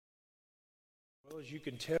Well, as you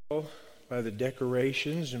can tell by the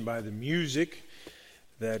decorations and by the music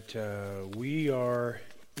that we are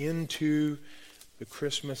into the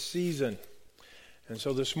Christmas season. And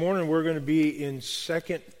so this morning we're going to be in 2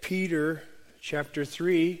 Peter chapter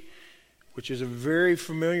 3, which is a very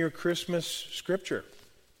familiar Christmas scripture.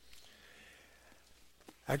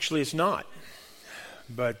 Actually, it's not,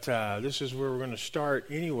 but this is where we're going to start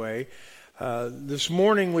anyway. This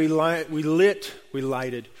morning we lit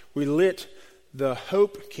the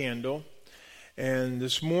hope candle, and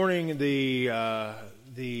this morning the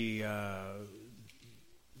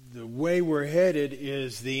way we're headed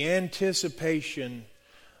is the anticipation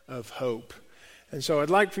of hope. And so I'd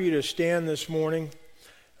like for you to stand this morning.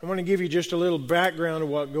 I want to give you just a little background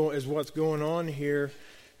of what's going on here.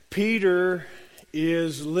 Peter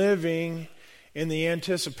is living in the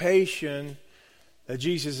anticipation that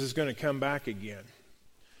Jesus is going to come back again.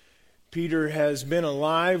 Peter has been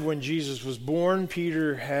alive when Jesus was born.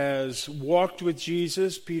 Peter has walked with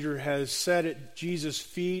Jesus. Peter has sat at Jesus'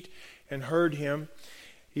 feet and heard him.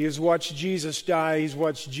 He has watched Jesus die. He's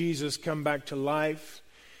watched Jesus come back to life.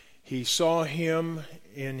 He saw him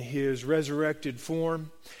in his resurrected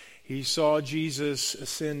form. He saw Jesus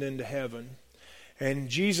ascend into heaven. And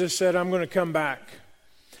Jesus said, I'm going to come back.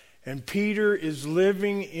 And Peter is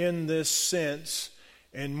living in this sense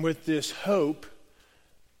and with this hope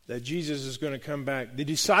that Jesus is going to come back. The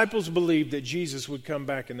disciples believed that Jesus would come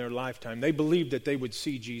back in their lifetime. They believed that they would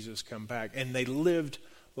see Jesus come back, and they lived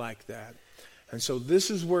like that. And so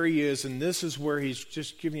this is where he is, and this is where he's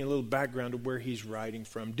just giving you a little background of where he's writing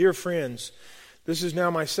from. Dear friends, this is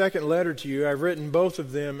now my second letter to you. I've written both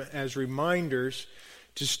of them as reminders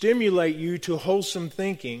to stimulate you to wholesome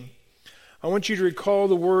thinking. I want you to recall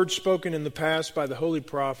the words spoken in the past by the holy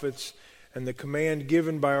prophets and the command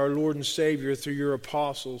given by our Lord and Savior through your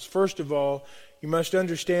apostles. First of all, you must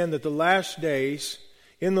understand that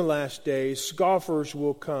in the last days, scoffers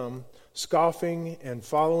will come, scoffing and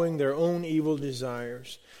following their own evil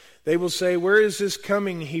desires. They will say, where is this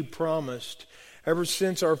coming he promised? Ever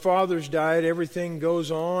since our fathers died, everything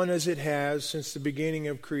goes on as it has since the beginning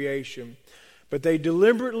of creation. But they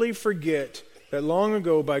deliberately forget that long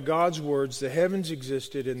ago, by God's words, the heavens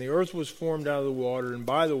existed, and the earth was formed out of the water and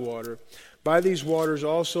by the water. By these waters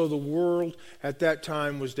also the world at that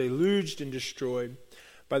time was deluged and destroyed.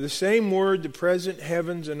 By the same word, the present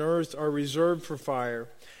heavens and earth are reserved for fire,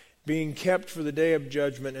 being kept for the day of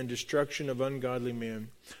judgment and destruction of ungodly men.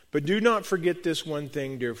 But do not forget this one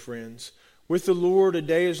thing, dear friends. With the Lord, a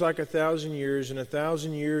day is like 1,000 years, and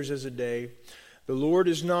 1,000 years as a day. The Lord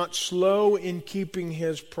is not slow in keeping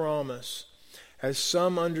his promise, as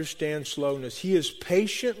some understand slowness. He is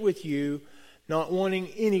patient with you, not wanting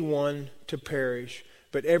anyone to perish,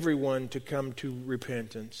 but everyone to come to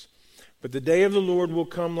repentance. But the day of the Lord will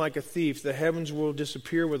come like a thief. The heavens will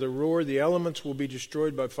disappear with a roar. The elements will be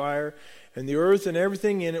destroyed by fire, and the earth and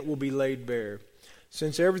everything in it will be laid bare.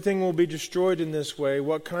 Since everything will be destroyed in this way,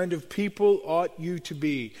 what kind of people ought you to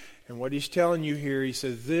be? And what he's telling you here, he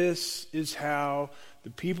says, this is how the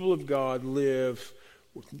people of God live,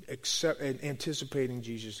 anticipating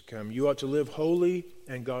Jesus to come. You ought to live holy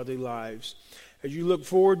and godly lives. As you look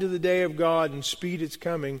forward to the day of God and speed its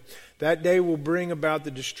coming, that day will bring about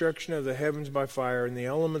the destruction of the heavens by fire, and the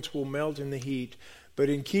elements will melt in the heat. But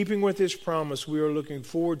in keeping with his promise, we are looking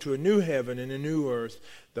forward to a new heaven and a new earth,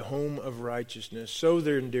 the home of righteousness. So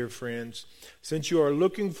then, dear friends, since you are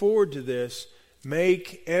looking forward to this,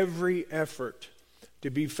 make every effort to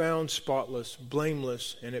be found spotless,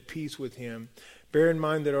 blameless, and at peace with him. Bear in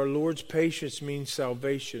mind that our Lord's patience means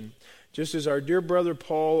salvation. Just as our dear brother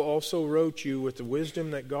Paul also wrote you with the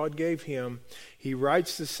wisdom that God gave him, he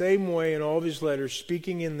writes the same way in all of his letters,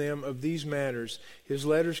 speaking in them of these matters. His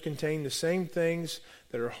letters contain the same things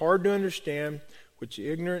that are hard to understand, which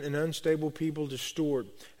ignorant and unstable people distort,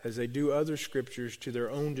 as they do other scriptures to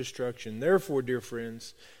their own destruction. Therefore, dear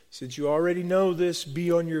friends, since you already know this,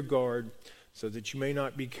 be on your guard, so that you may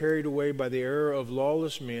not be carried away by the error of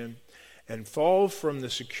lawless men, and fall from the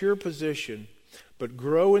secure position, but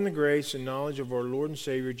grow in the grace and knowledge of our Lord and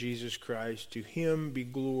Savior Jesus Christ. To him be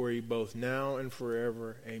glory both now and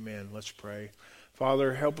forever. Amen. Let's pray.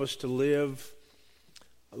 Father, help us to live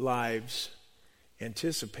lives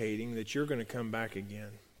anticipating that you're going to come back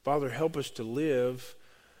again. Father, help us to live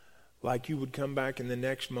like you would come back in the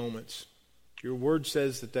next moments. Your word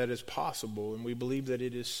says that that is possible, and we believe that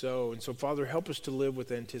it is so. And so, Father, help us to live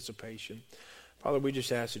with anticipation. Father, we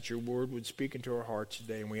just ask that your word would speak into our hearts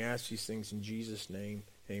today, and we ask these things in Jesus' name.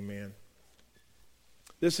 Amen.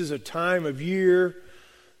 This is a time of year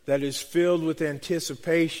that is filled with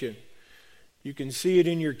anticipation. You can see it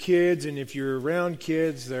in your kids, and if you're around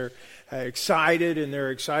kids, they're excited, and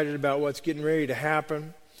they're excited about what's getting ready to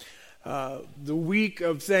happen. The week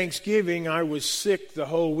of Thanksgiving, I was sick the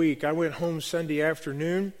whole week. I went home Sunday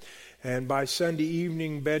afternoon, and by Sunday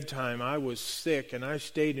evening bedtime, I was sick, and I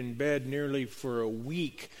stayed in bed nearly for a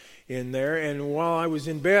week in there. And while I was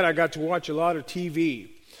in bed, I got to watch a lot of TV.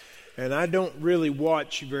 And I don't really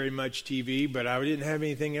watch very much TV, but I didn't have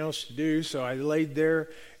anything else to do, so I laid there,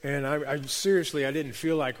 and I seriously, I didn't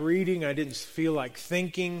feel like reading. I didn't feel like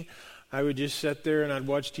thinking. I would just sit there and I'd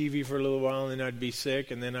watch TV for a little while, and then I'd be sick,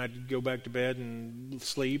 and then I'd go back to bed and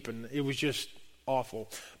sleep, and it was just awful.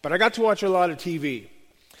 But I got to watch a lot of TV.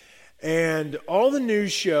 And all the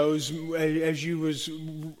news shows,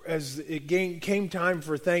 as it came time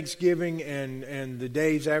for Thanksgiving and the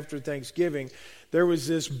days after Thanksgiving, there was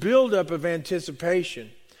this buildup of anticipation.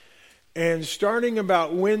 And starting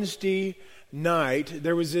about Wednesday night,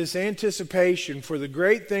 there was this anticipation for the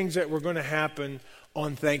great things that were going to happen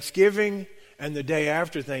on Thanksgiving and the day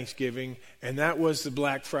after Thanksgiving, and that was the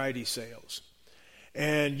Black Friday sales.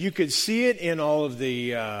 And you could see it in all of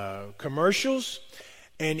the commercials.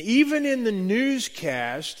 And even in the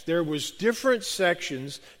newscast, there was different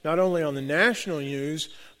sections, not only on the national news,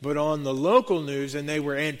 but on the local news, and they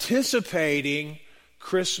were anticipating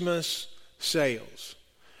Christmas sales.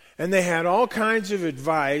 And they had all kinds of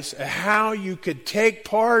advice of how you could take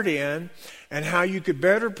part in and how you could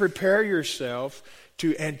better prepare yourself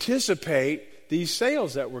to anticipate these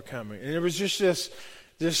sales that were coming. And there was just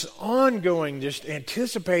this ongoing, just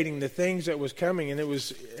anticipating the things that was coming. And it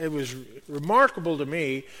was remarkable to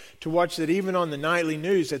me to watch that even on the nightly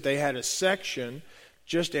news that they had a section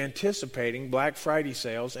just anticipating Black Friday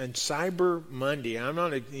sales and Cyber Monday. I'm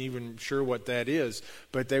not even sure what that is,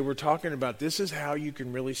 but they were talking about this is how you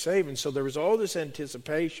can really save. And so there was all this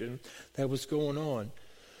anticipation that was going on.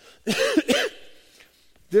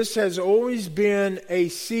 This has always been a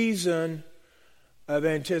season of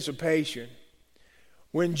anticipation.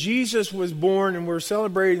 When Jesus was born, and we're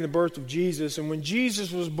celebrating the birth of Jesus, and when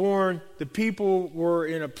Jesus was born, the people were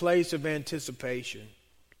in a place of anticipation.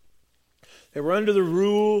 They were under the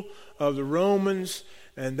rule of the Romans,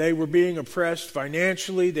 and they were being oppressed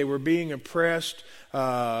financially. They were being oppressed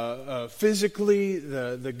physically.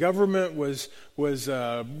 The government was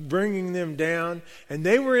bringing them down, and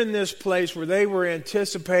they were in this place where they were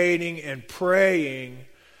anticipating and praying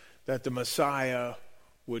that the Messiah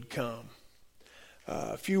would come.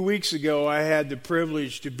 A few weeks ago, I had the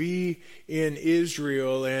privilege to be in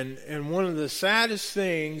Israel, and one of the saddest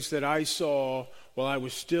things that I saw while I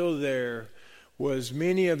was still there was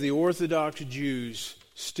many of the Orthodox Jews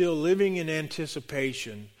still living in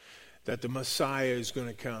anticipation that the Messiah is going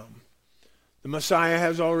to come. The Messiah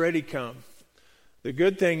has already come. The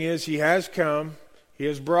good thing is he has come. He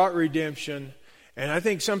has brought redemption. And I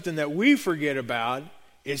think something that we forget about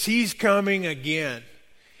is he's coming again.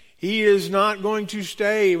 He is not going to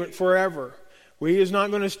stay forever. He is not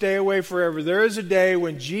going to stay away forever. There is a day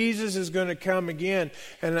when Jesus is going to come again.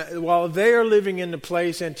 And while they are living in the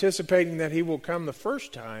place anticipating that he will come the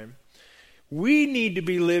first time, we need to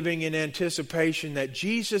be living in anticipation that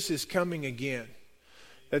Jesus is coming again.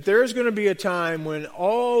 That there is going to be a time when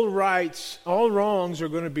all wrongs are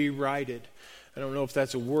going to be righted. I don't know if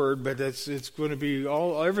that's a word, but it's going to be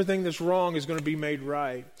everything that's wrong is going to be made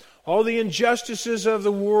right. All the injustices of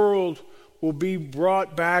the world will be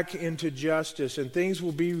brought back into justice, and things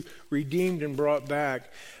will be redeemed and brought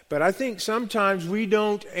back. But I think sometimes we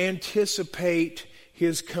don't anticipate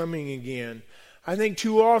his coming again. I think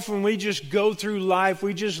too often we just go through life,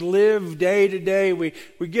 we just live day to day. We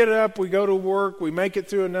get up, we go to work, we make it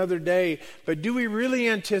through another day. But do we really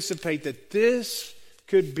anticipate that this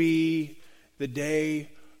could be the day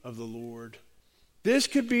of the Lord? This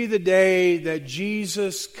could be the day that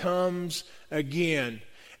Jesus comes again.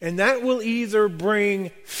 And that will either bring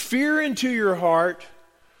fear into your heart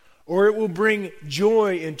or it will bring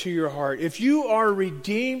joy into your heart. If you are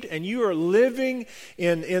redeemed and you are living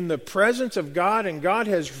in the presence of God and God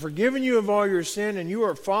has forgiven you of all your sin and you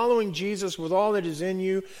are following Jesus with all that is in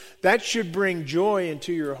you, that should bring joy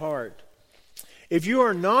into your heart. If you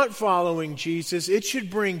are not following Jesus, it should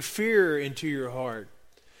bring fear into your heart.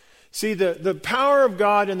 See, the power of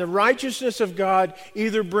God and the righteousness of God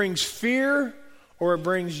either brings fear or it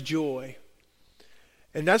brings joy.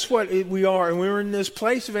 And that's what we are. And we're in this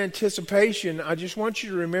place of anticipation. I just want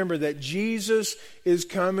you to remember that Jesus is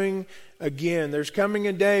coming again. There's coming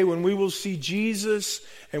a day when we will see Jesus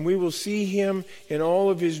and we will see him in all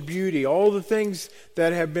of his beauty. All the things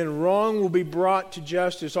that have been wrong will be brought to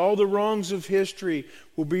justice. All the wrongs of history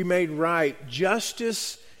will be made right.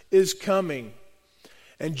 Justice is coming.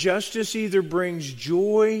 And justice either brings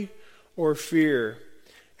joy or fear.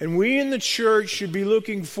 And we in the church should be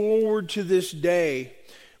looking forward to this day.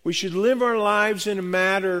 We should live our lives in a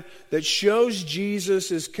manner that shows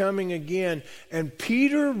Jesus is coming again. And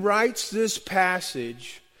Peter writes this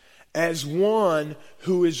passage as one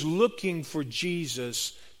who is looking for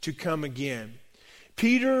Jesus to come again.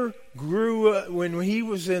 Peter grew up, when he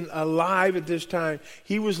was alive at this time,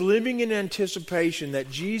 he was living in anticipation that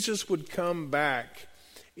Jesus would come back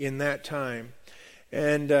in that time.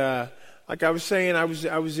 And like I was saying, I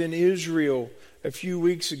was in Israel a few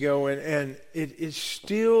weeks ago, and it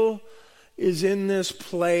still is in this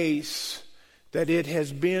place that it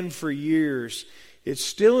has been for years. It's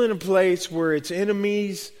still in a place where its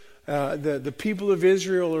enemies, the people of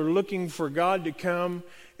Israel, are looking for God to come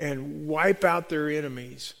and wipe out their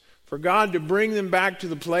enemies, for God to bring them back to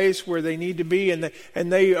the place where they need to be, and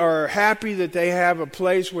they are happy that they have a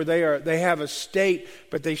place where they have a state,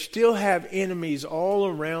 but they still have enemies all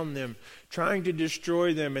around them trying to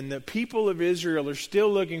destroy them. And the people of Israel are still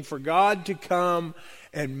looking for God to come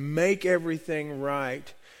and make everything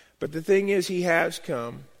right. But the thing is, He has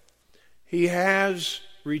come. He has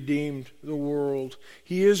redeemed the world.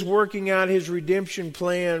 He is working out His redemption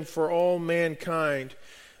plan for all mankind.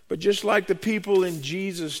 But just like the people in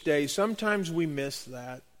Jesus' day, sometimes we miss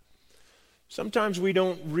that. Sometimes we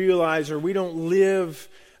don't realize, or we don't live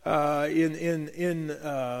in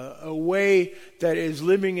a way that is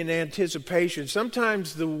living in anticipation.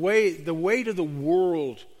 Sometimes the weight of the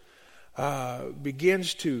world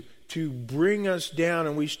begins to bring us down,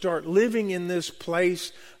 and we start living in this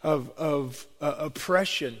place of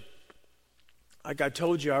oppression. Like I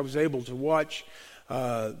told you, I was able to watch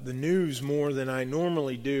the news more than I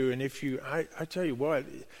normally do, and I tell you what,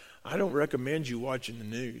 I don't recommend you watching the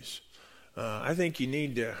news. I think you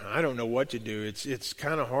need to, I don't know what to do. It's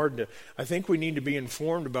kind of hard to, I think we need to be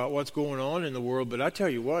informed about what's going on in the world, but I tell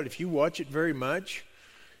you what, if you watch it very much,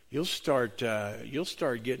 you'll start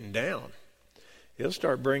getting down. It'll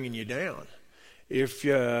start bringing you down. If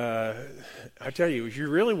I tell you, if you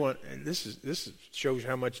really want, this shows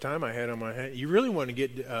how much time I had on my hand. You really want to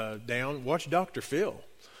get down, watch Dr. Phil.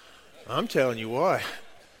 I'm telling you what.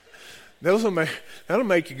 That'll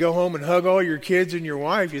make you go home and hug all your kids and your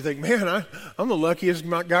wife. You think, man, I'm the luckiest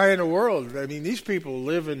guy in the world. I mean, these people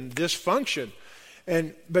live in dysfunction.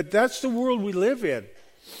 But that's the world we live in.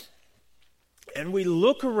 And we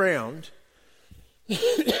look around,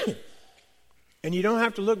 and you don't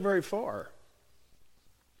have to look very far.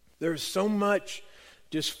 There's so much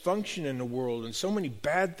dysfunction in the world, and so many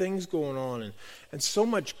bad things going on, and so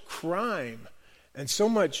much crime, and so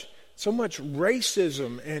much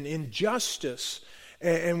racism and injustice.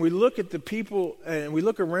 And we look at the people, and we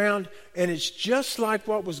look around, and it's just like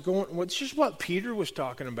it's just what Peter was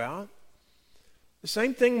talking about. The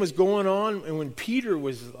same thing was going on when Peter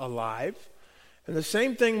was alive, and the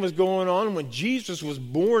same thing was going on when Jesus was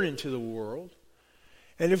born into the world.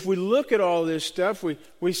 And if we look at all this stuff,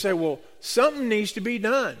 we say, well, something needs to be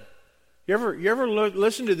done. You ever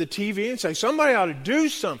listen to the TV and say, somebody ought to do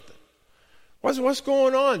something? What's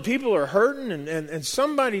going on? People are hurting, and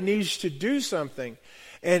somebody needs to do something.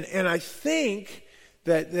 And I think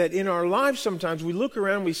that in our lives sometimes we look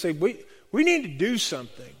around and we say, we need to do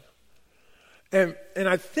something. And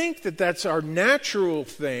I think that's our natural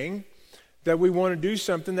thing, that we want to do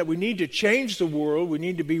something, that we need to change the world. We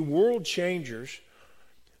need to be world changers.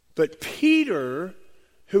 But Peter,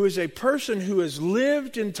 who is a person who has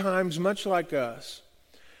lived in times much like us,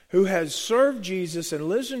 who has served Jesus and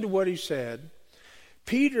listened to what He said,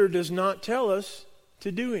 Peter does not tell us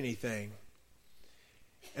to do anything.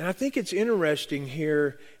 And I think it's interesting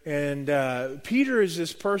here, and Peter is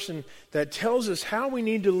this person that tells us how we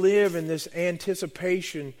need to live in this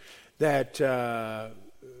anticipation that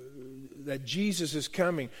Jesus is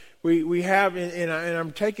coming. We have, and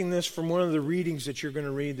I'm taking this from one of the readings that you're going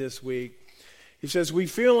to read this week. He says, we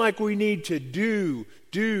feel like we need to do.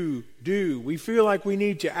 We feel like we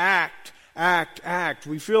need to act.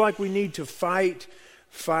 We feel like we need to fight.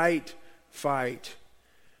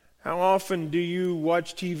 How often do you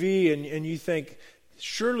watch TV and you think,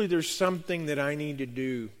 surely there's something that I need to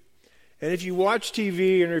do? And if you watch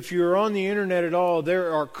TV and if you're on the internet at all,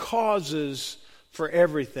 there are causes for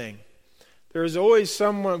everything. There's always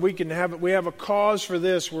someone we have a cause for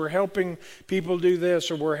this. We're helping people do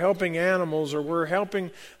this, or we're helping animals, or we're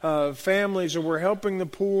helping families, or we're helping the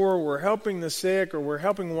poor, or we're helping the sick, or we're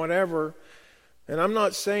helping whatever. And I'm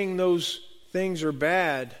not saying those things are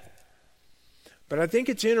bad, but I think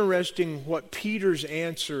it's interesting what Peter's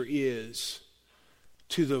answer is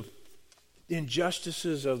to the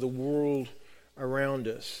injustices of the world around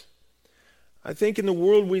us. I think in the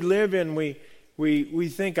world we live in, we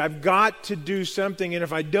think I've got to do something, and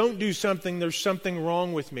if I don't do something, there's something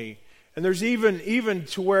wrong with me. And there's even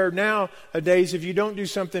to where nowadays, if you don't do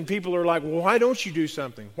something, people are like, well, why don't you do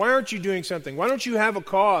something? Why aren't you doing something? Why don't you have a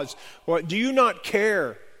cause? What, do you not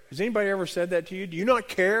care? Has anybody ever said that to you? Do you not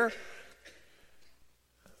care?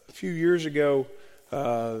 A few years ago,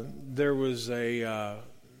 there was a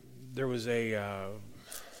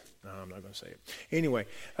no, I'm not going to say it. Anyway,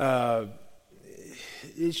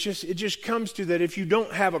 it just comes to that if you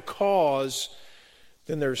don't have a cause,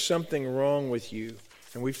 then there's something wrong with you.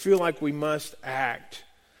 And we feel like we must act.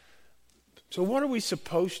 So what are we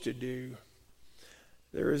supposed to do?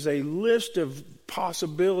 There is a list of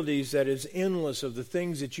possibilities that is endless of the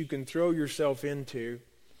things that you can throw yourself into.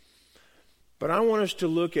 But I want us to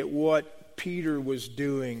look at what Peter was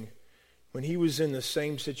doing when he was in the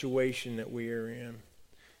same situation that we are in.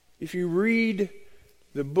 If you read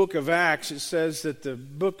the book of Acts, it says that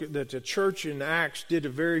the church in Acts did a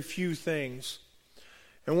very few things.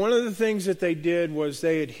 And one of the things that they did was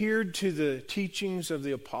they adhered to the teachings of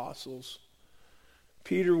the apostles.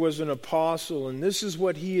 Peter was an apostle, and this is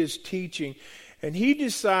what he is teaching. And he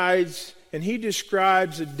decides, and he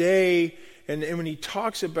describes a day, and when he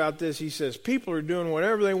talks about this, he says, people are doing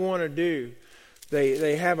whatever they want to do.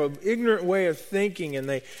 They have an ignorant way of thinking, and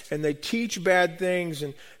they teach bad things.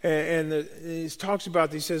 He talks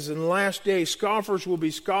about, he says, in the last day, scoffers will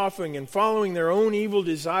be scoffing and following their own evil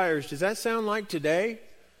desires. Does that sound like today?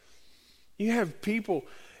 You have people,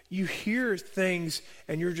 you hear things,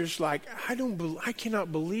 and you're just like, I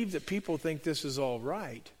cannot believe that people think this is all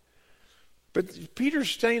right. But Peter's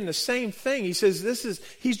saying the same thing. He says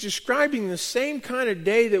he's describing the same kind of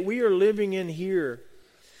day that we are living in here.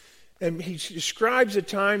 And he describes a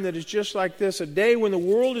time that is just like this, a day when the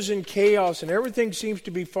world is in chaos and everything seems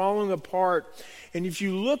to be falling apart. And if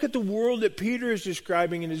you look at the world that Peter is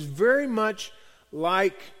describing, it is very much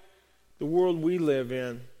like the world we live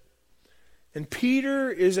in. And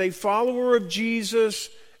Peter is a follower of Jesus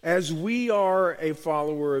as we are a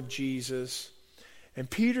follower of Jesus. And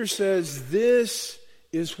Peter says this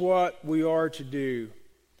is what we are to do.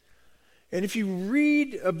 And if you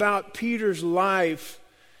read about Peter's life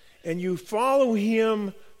and you follow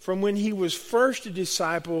him from when he was first a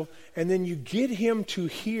disciple and then you get him to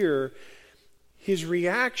here, his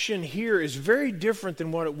reaction here is very different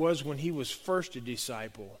than what it was when he was first a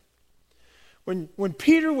disciple. When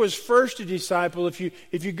Peter was first a disciple, if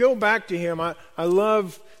you go back to him, I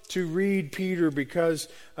love to read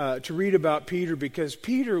about Peter because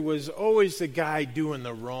Peter was always the guy doing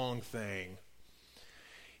the wrong thing.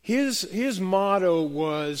 His motto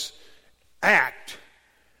was act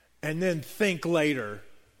and then think later.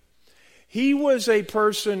 He was a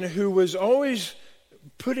person who was always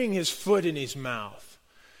putting his foot in his mouth.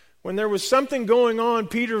 When there was something going on,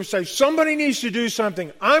 Peter would say, somebody needs to do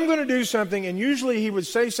something. I'm going to do something. And usually he would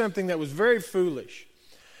say something that was very foolish.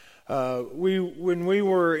 When we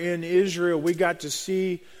were in Israel, we got to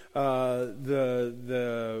see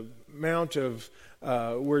the mount of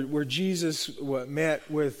where Jesus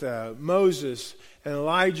met with Moses and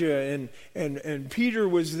Elijah, and Peter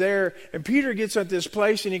was there, and Peter gets at this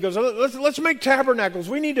place and he goes, let's make tabernacles.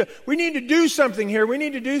 We need to do something here. We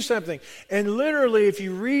need to do something. And literally, if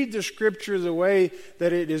you read the scripture the way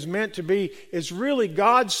that it is meant to be, it's really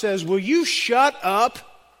God says, will you shut up?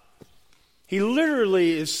 He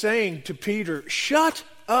literally is saying to Peter, shut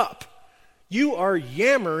up. You are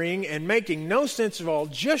yammering and making no sense at all.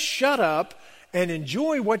 Just shut up and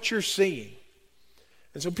enjoy what you're seeing.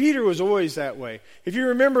 And so Peter was always that way. If you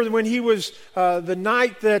remember when he was the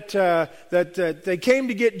night that they came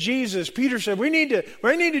to get Jesus, Peter said, we need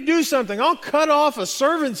to do something. I'll cut off a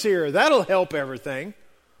servant's ear. That'll help everything.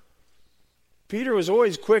 Peter was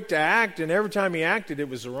always quick to act, and every time he acted, it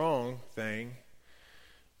was the wrong thing.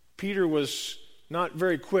 Peter was not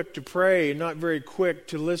very quick to pray, not very quick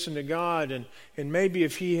to listen to God, and maybe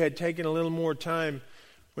if he had taken a little more time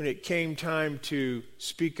when it came time to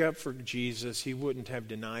speak up for Jesus, he wouldn't have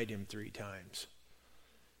denied him 3 times.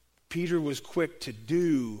 Peter was quick to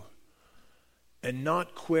do and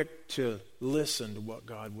not quick to listen to what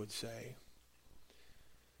God would say.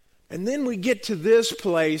 And then we get to this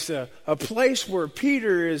place, a place where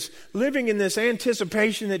Peter is living in this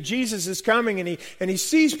anticipation that Jesus is coming, and he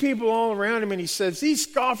sees people all around him, and he says, these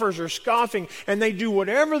scoffers are scoffing, and they do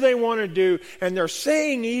whatever they want to do, and they're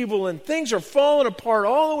saying evil, and things are falling apart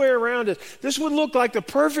all the way around us. This would look like the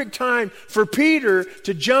perfect time for Peter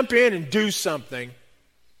to jump in and do something.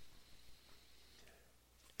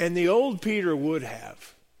 And the old Peter would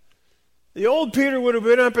have. The old Peter would have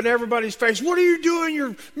been up in everybody's face. What are you doing?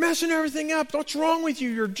 You're messing everything up. What's wrong with you?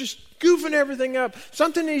 You're just goofing everything up.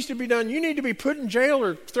 Something needs to be done. You need to be put in jail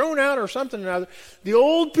or thrown out or something or other. The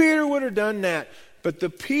old Peter would have done that. But the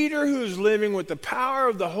Peter who's living with the power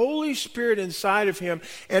of the Holy Spirit inside of him,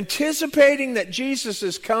 anticipating that Jesus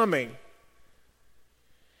is coming,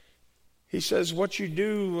 he says, what you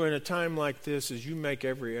do in a time like this is you make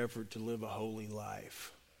every effort to live a holy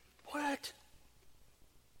life. What?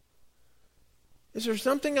 Isn't there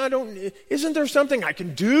something I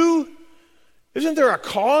can do? Isn't there a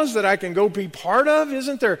cause that I can go be part of?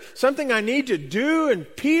 Isn't there something I need to do? And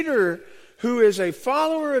Peter, who is a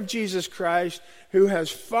follower of Jesus Christ, who has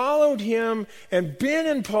followed him and been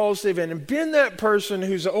impulsive and been that person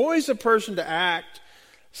who's always the person to act,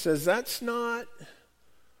 says that's not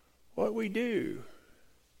what we do.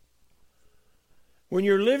 When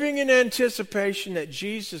you're living in anticipation that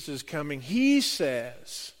Jesus is coming, he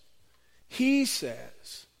says,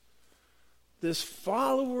 this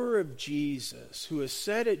follower of Jesus who is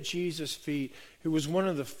set at Jesus' feet, who was one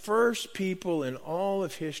of the first people in all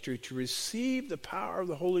of history to receive the power of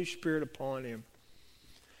the Holy Spirit upon him,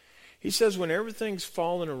 he says when everything's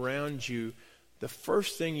falling around you, the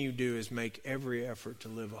first thing you do is make every effort to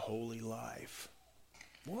live a holy life.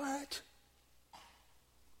 What?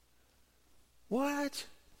 What?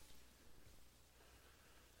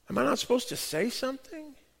 Am I not supposed to say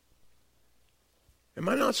something? Am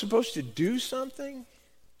I not supposed to do something?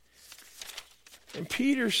 And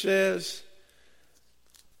Peter says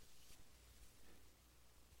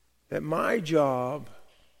that my job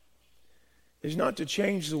is not to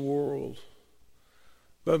change the world,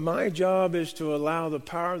 but my job is to allow the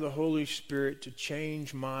power of the Holy Spirit to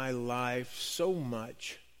change my life so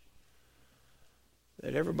much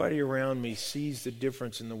that everybody around me sees the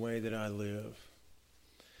difference in the way that I live.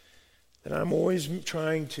 That I'm always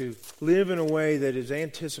trying to live in a way that is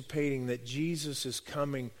anticipating that Jesus is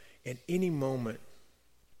coming at any moment.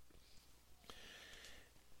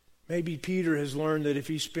 Maybe Peter has learned that if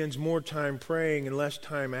he spends more time praying and less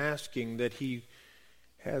time asking, that he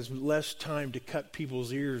has less time to cut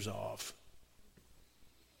people's ears off.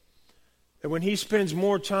 That when he spends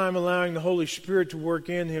more time allowing the Holy Spirit to work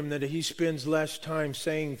in him, that he spends less time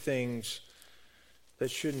saying things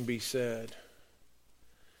that shouldn't be said.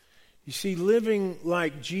 You see, living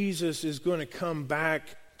like Jesus is going to come back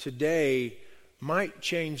today might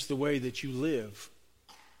change the way that you live.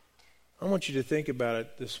 I want you to think about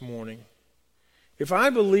it this morning. If I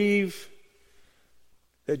believe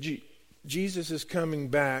that Jesus is coming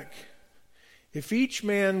back, if each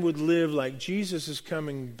man would live like Jesus is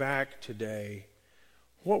coming back today,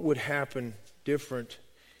 what would happen different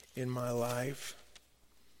in my life?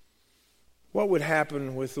 What would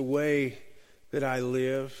happen with the way that I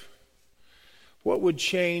live? What would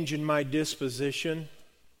change in my disposition?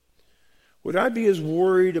 Would I be as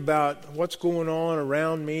worried about what's going on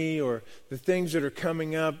around me or the things that are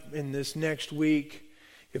coming up in this next week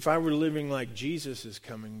if I were living like Jesus is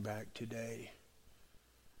coming back today?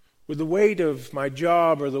 Would the weight of my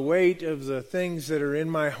job or the weight of the things that are in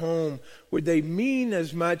my home, would they mean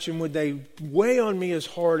as much and would they weigh on me as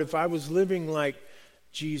hard if I was living like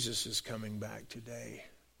Jesus is coming back today?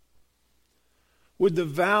 Would the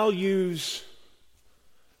values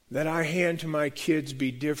that I hand to my kids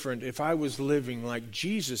be different if I was living like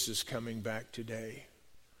Jesus is coming back today?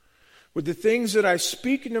 Would the things that I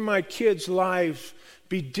speak into my kids' lives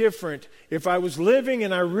be different if I was living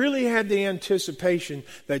and I really had the anticipation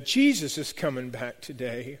that Jesus is coming back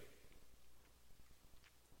today?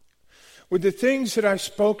 Would the things that I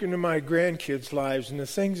spoke into my grandkids' lives and the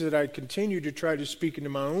things that I continue to try to speak into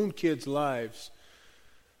my own kids' lives,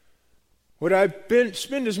 would I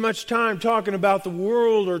spend as much time talking about the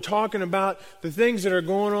world or talking about the things that are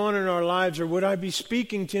going on in our lives, or would I be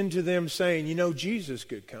speaking into them saying, you know, Jesus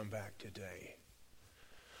could come back today?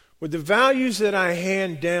 Would the values that I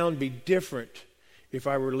hand down be different if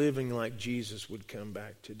I were living like Jesus would come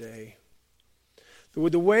back today?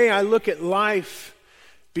 Would the way I look at life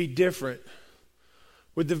be different?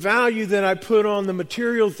 Would the value that I put on the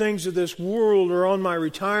material things of this world or on my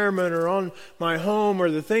retirement or on my home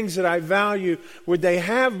or the things that I value, would they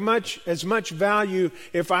have as much value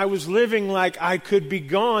if I was living like I could be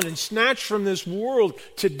gone and snatched from this world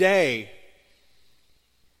today?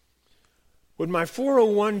 Would my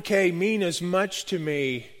 401k mean as much to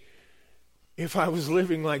me if I was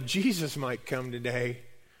living like Jesus might come today?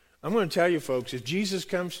 I'm going to tell you folks, if Jesus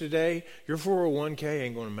comes today, your 401k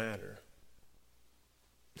ain't going to matter.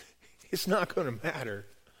 It's not going to matter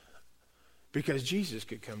because Jesus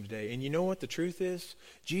could come today. And you know what the truth is?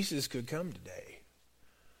 Jesus could come today.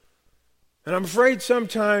 And I'm afraid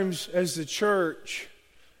sometimes as the church,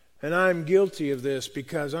 and I'm guilty of this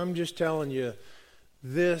because I'm just telling you,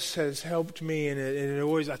 this has helped me, and it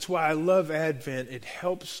always, that's why I love Advent. It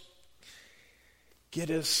helps get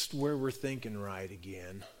us where we're thinking right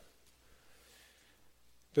again.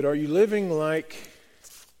 But are you living like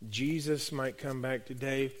Jesus might come back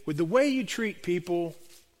today? Would the way you treat people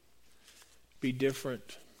be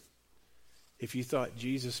different if you thought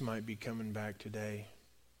Jesus might be coming back today?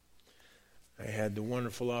 I had the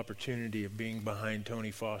wonderful opportunity of being behind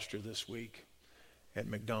Tony Foster this week at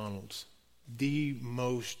McDonald's. The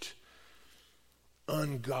most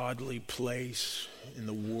ungodly place in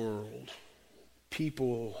the world.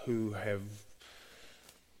 People who have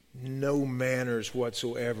no manners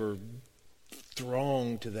whatsoever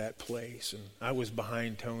throng to that place. And I was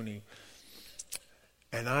behind Tony,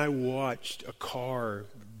 and I watched a car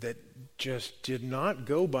that just did not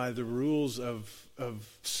go by the rules of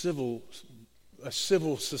civil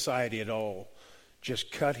society at all.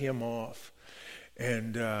 Just cut him off.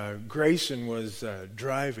 And Grayson was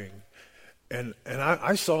driving, and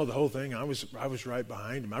I saw the whole thing. I was right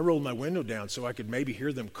behind him. I rolled my window down so I could maybe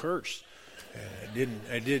hear them curse. And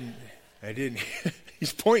I didn't.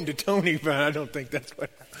 He's pointing to Tony, but I don't think that's what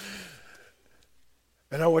happened.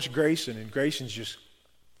 And I watched Grayson, and Grayson's just,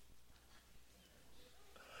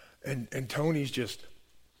 and Tony's just,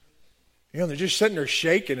 they're just sitting there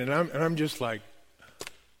shaking, and I'm just like,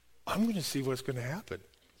 I'm going to see what's going to happen.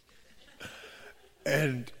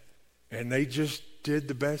 And they just did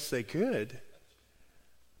the best they could.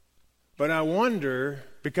 But I wonder,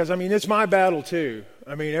 because it's my battle too.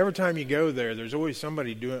 Every time you go there, there's always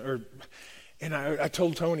somebody doing, and I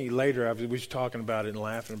told Tony later, we was talking about it and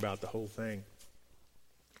laughing about the whole thing.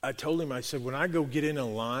 I told him, I said, when I go get in a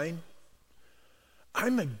line,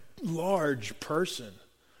 I'm a large person,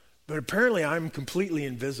 but apparently I'm completely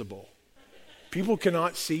invisible. People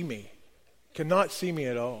cannot see me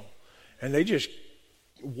at all. And they just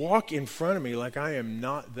walk in front of me like I am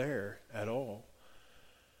not there at all.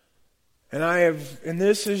 And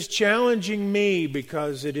this is challenging me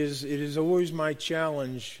because it is always my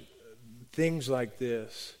challenge, things like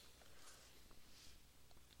this.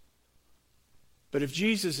 But if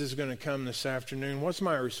Jesus is going to come this afternoon, what's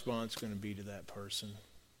my response going to be to that person?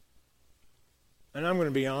 And I'm going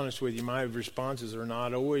to be honest with you, my responses are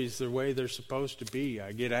not always the way they're supposed to be.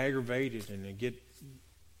 I get aggravated and I get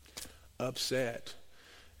upset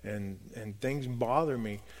and things bother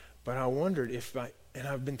me. But I wondered and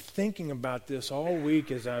I've been thinking about this all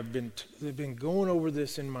week as I've been going over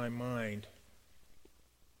this in my mind.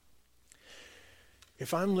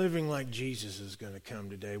 If I'm living like Jesus is going to come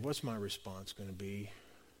today, what's my response going to be?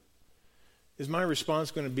 Is my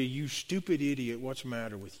response going to be, you stupid idiot, what's the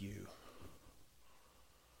matter with you?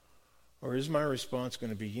 Or is my response going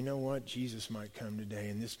to be, you know what, Jesus might come today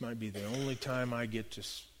and this might be the only time I get to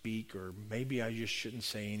speak, or maybe I just shouldn't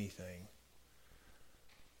say anything.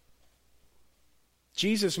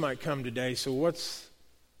 Jesus might come today, so what's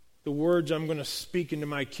the words I'm going to speak into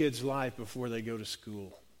my kids' life before they go to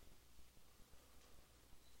school?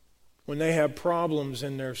 When they have problems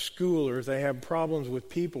in their school, or if they have problems with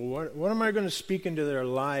people, what am I going to speak into their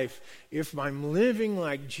life if I'm living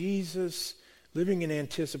like Jesus, living in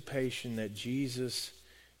anticipation that Jesus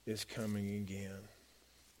is coming again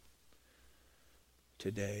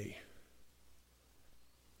today?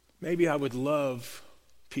 Maybe I would love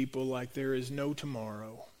people like there is no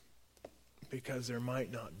tomorrow, because there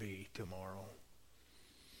might not be tomorrow.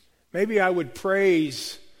 Maybe I would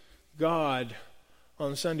praise God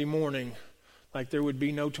on Sunday morning like there would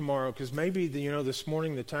be no tomorrow, because maybe this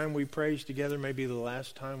morning, the time we praise together, may be the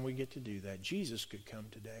last time we get to do that. Jesus could come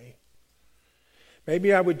today.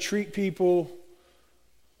 Maybe I would treat people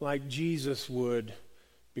like Jesus would,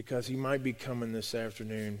 because he might be coming this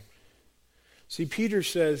afternoon. See, Peter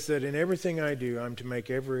says that in everything I do, I'm to make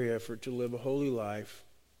every effort to live a holy life,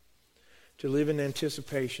 to live in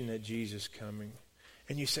anticipation that Jesus is coming.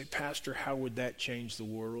 And you say, Pastor, how would that change the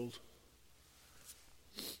world?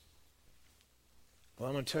 Well,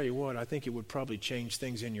 I'm going to tell you what, I think it would probably change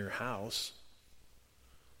things in your house.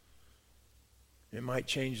 It might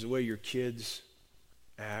change the way your kids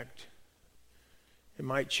act. It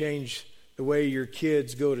might change the way your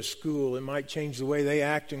kids go to school. It might change the way they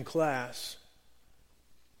act in class.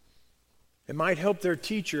 It might help their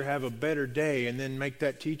teacher have a better day, and then make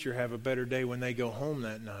that teacher have a better day when they go home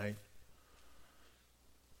that night.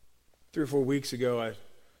 3 or 4 weeks ago, I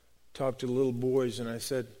talked to the little boys, and I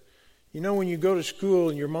said, You know, when you go to school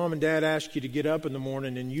and your mom and dad ask you to get up in the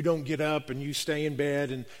morning and you don't get up and you stay in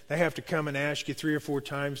bed, and they have to come and ask you 3 or 4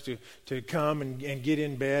 times to come and get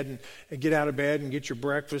in bed and get out of bed and get your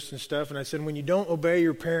breakfast and stuff. And I said, when you don't obey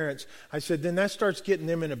your parents, I said, then that starts getting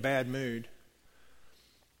them in a bad mood.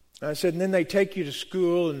 I said, and then they take you to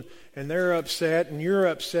school and they're upset and you're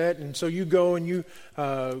upset, and so you go and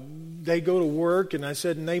they go to work, and I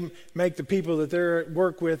said, and they make the people that they're at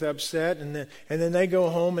work with upset, and then they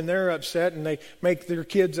go home and they're upset, and they make their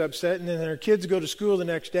kids upset, and then their kids go to school the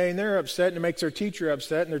next day and they're upset, and it makes their teacher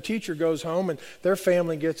upset, and their teacher goes home and their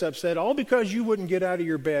family gets upset, all because you wouldn't get out of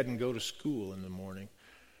your bed and go to school in the morning.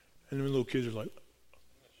 And the little kids are like,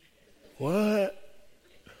 what?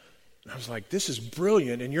 I was like, this is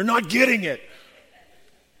brilliant, and you're not getting it.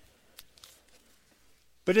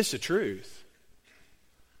 But it's the truth.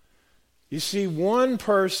 You see, one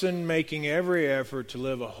person making every effort to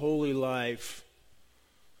live a holy life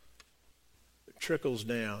trickles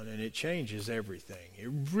down, and it changes everything. It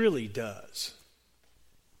really does.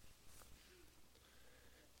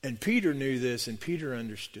 And Peter knew this, and Peter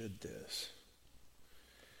understood this.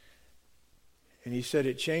 And he said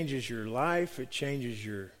it changes your life, it changes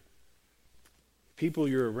your people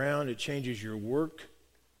you're around, it changes your work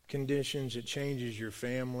conditions, it changes your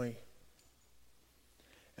family.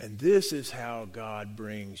 And this is how God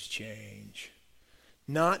brings change.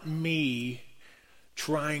 Not me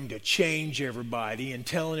trying to change everybody and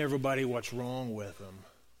telling everybody what's wrong with them,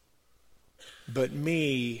 but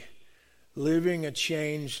me living a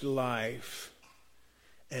changed life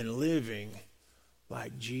and living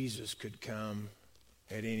like Jesus could come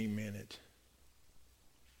at any minute.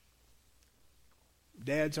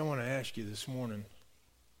 Dads, I want to ask you this morning,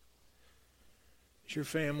 does your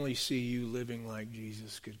family see you living like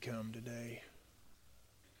Jesus could come today?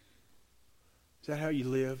 Is that how you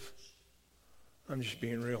live? I'm just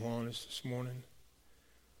being real honest this morning.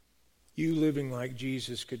 You living like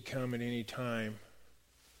Jesus could come at any time?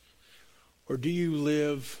 Or do you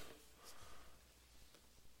live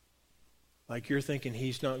like you're thinking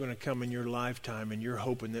he's not going to come in your lifetime, and you're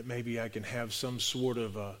hoping that maybe I can have some sort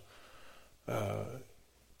of a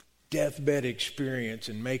deathbed experience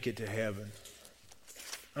and make it to heaven?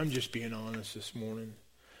 I'm just being honest this morning.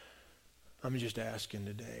 I'm just asking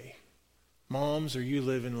today. Moms, are you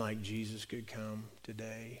living like Jesus could come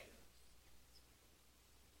today?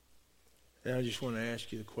 And I just want to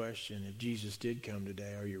ask you the question, if Jesus did come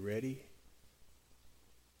today, are you ready?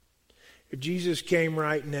 If Jesus came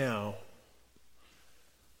right now,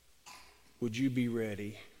 would you be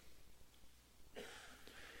ready?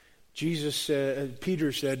 Peter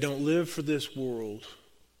said, don't live for this world,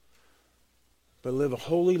 but live a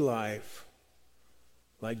holy life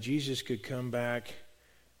like Jesus could come back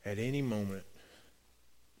at any moment.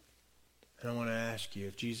 And I want to ask you,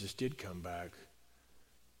 if Jesus did come back,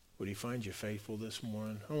 would he find you faithful this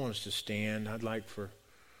morning? I want us to stand. I'd like for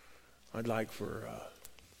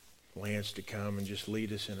Lance to come and just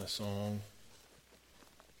lead us in a song.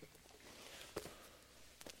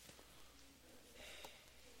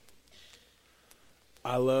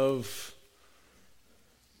 I love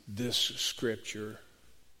this scripture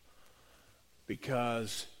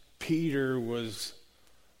because Peter was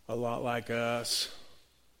a lot like us.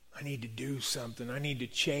 I need to do something. I need to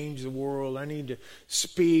change the world. I need to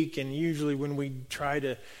speak. And usually when we try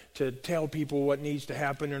to tell people what needs to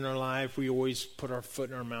happen in our life, we always put our foot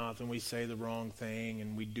in our mouth and we say the wrong thing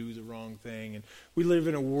and we do the wrong thing. And we live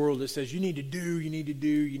in a world that says, you need to do, you need to do,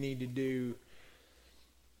 you need to do.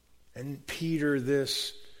 And Peter,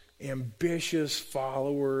 this ambitious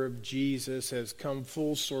follower of Jesus, has come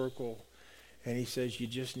full circle. And he says, you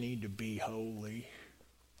just need to be holy.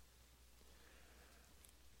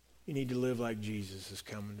 You need to live like Jesus is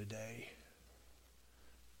coming today.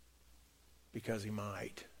 Because he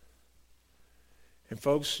might. And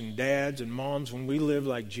folks and dads and moms, when we live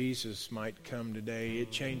like Jesus might come today, it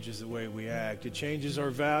changes the way we act. It changes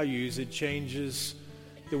our values. It changes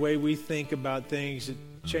the way we think about things. It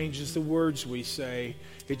changes the words we say.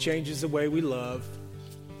 It changes the way we love.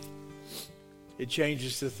 It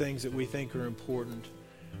changes the things that we think are important.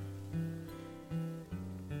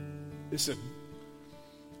 This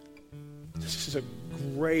is a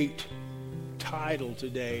great title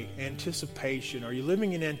today, Anticipation. Are you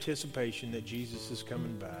living in anticipation that Jesus is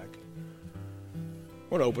coming back?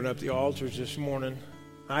 I want to open up the altars this morning.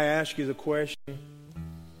 I ask you the question,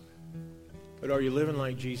 but are you living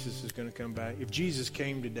like Jesus is going to come back? If Jesus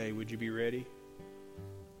came today, would you be ready?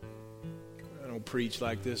 I don't preach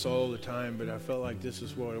like this all the time, but I felt like this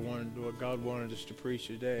is what God wanted us to preach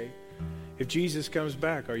today. If Jesus comes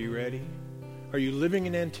back, are you ready? Are you living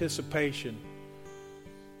in anticipation?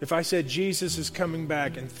 If I said Jesus is coming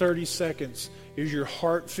back in 30 seconds, is your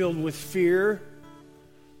heart filled with fear?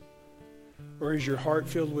 Or is your heart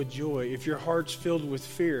filled with joy? If your heart's filled with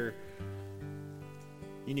fear,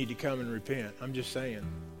 you need to come and repent. I'm just saying.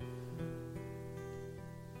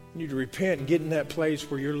 You need to repent and get in that place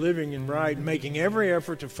where you're living and right and making every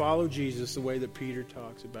effort to follow Jesus the way that Peter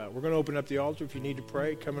talks about. We're going to open up the altar. If you need to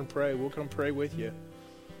pray, come and pray. We'll come pray with you.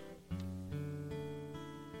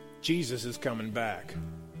 Jesus is coming back.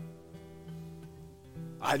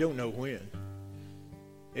 I don't know when.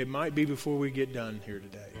 It might be before we get done here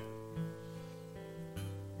today.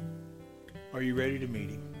 Are you ready to meet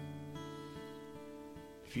him?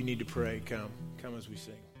 If you need to pray, come. Come as we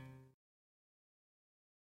sing.